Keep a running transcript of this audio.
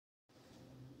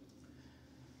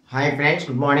Hi friends,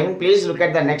 good morning. Please look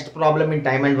at the next problem in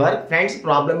time and work. Friends,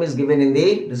 problem is given in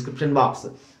the description box.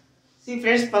 See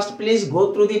friends, first please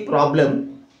go through the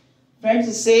problem.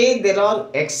 Friends, say there are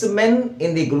X men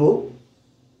in the group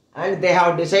and they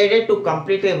have decided to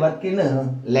complete a work in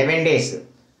 11 days.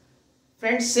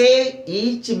 Friends, say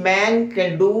each man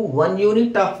can do 1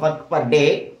 unit of work per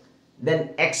day.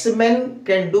 Then X men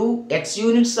can do X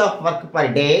units of work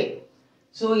per day.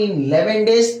 So in 11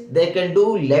 days they can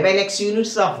do 11x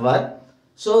units of work.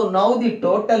 So now the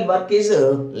total work is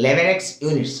 11x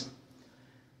units.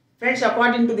 Friends,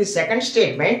 according to the second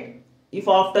statement, if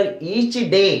after each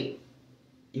day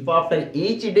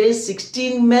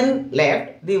 16 men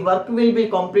left, the work will be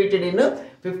completed in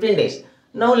 15 days.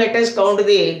 Now let us count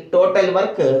the total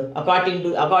work according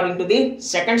to the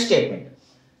second statement.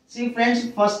 See friends,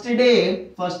 first day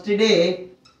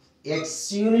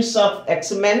X units of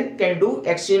X men can do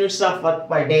X units of work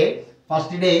per day. First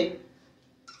day.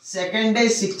 Second day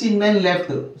 16 men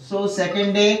left. So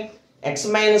second day X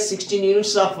minus 16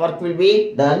 units of work will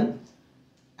be done.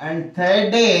 And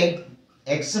third day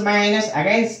X minus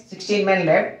again 16 men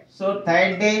left. So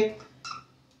third day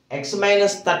X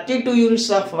minus 32 units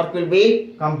of work will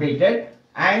be completed.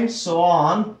 And so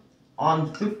on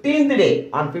 15th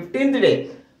day.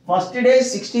 First day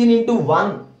 16 into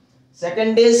 1.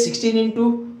 Second day 16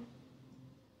 into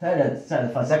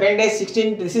second day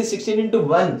 16, this is 16 into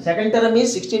 1. Second term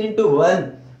is 16 into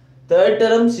 1. Third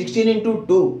term 16 into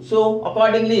 2. So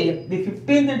accordingly the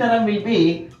 15th term will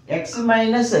be X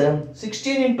minus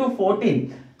 16 into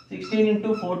 14. 16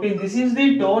 into 14. This is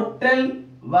the total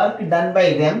work done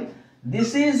by them.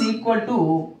 This is equal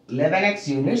to 11x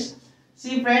units.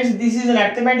 See friends, this is an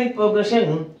arithmetic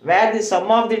progression where the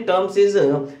sum of the terms is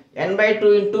n by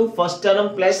 2 into first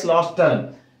term plus last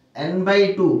term. N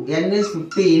by 2, n is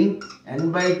 15,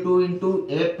 n by 2 into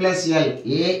a plus l,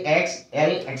 a x,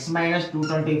 l, x minus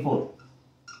 224.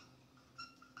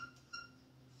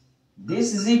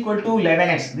 This is equal to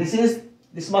 11x.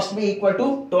 This must be equal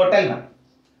to total one.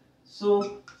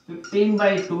 So 15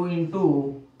 by 2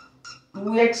 into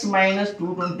 2x minus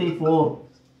 224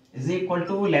 is equal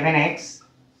to 11x.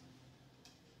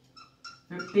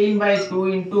 15 by 2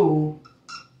 into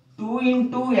 2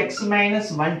 into x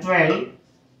minus 112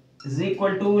 is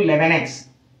equal to 11x.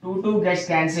 2 gets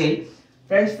cancelled.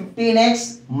 Friends,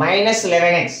 15x minus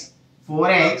 11x,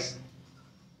 4x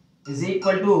is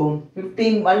equal to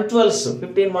 15 112s.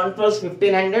 15 112s,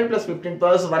 1500 plus 15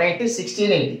 12s, 180,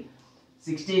 1680.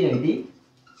 1680.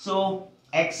 So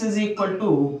x is equal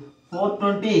to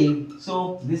 420.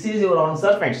 So this is your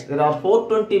answer, friends. There are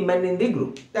 420 men in the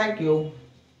group. Thank you.